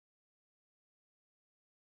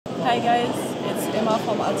Hi guys, it's Emma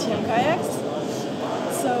from RTM Kayaks.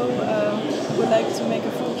 So we'd like to make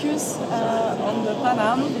a focus on the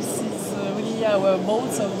Paname. This is really our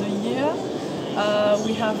boats of the year.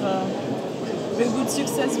 We have very good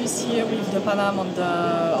success this year with the Paname on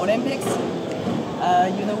the Olympics.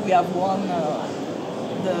 We have won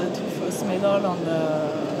the two first medals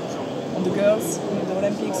on the girls in the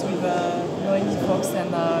Olympics with Noemie Fox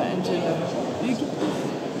and Jessica.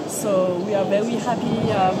 So we are very happy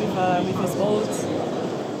with this boat.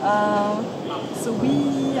 So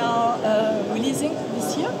we are releasing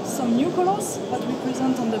this year some new colors that we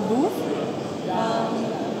present on the booth.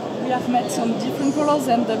 We have made some different colors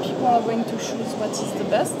and the people are going to choose what is the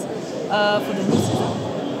best for the new season.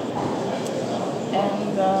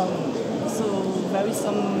 And so there is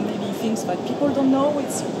some maybe things that people don't know.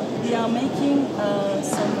 We are making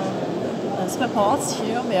some spare parts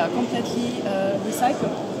here. They are completely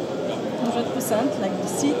recycled, 100%, like the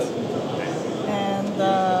seat. And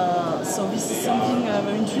so this is something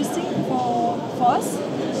very interesting for us.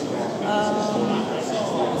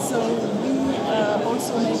 So we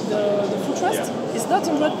also make the footrest. It's not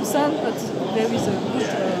 100%, but there is a good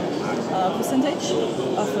percentage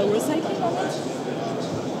of recycling on it.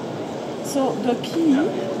 So the key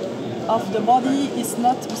of the body is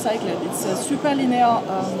not recycled. It's a super linear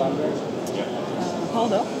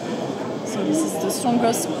powder. So this is the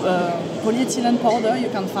strongest polyethylene powder you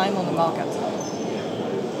can find on the market.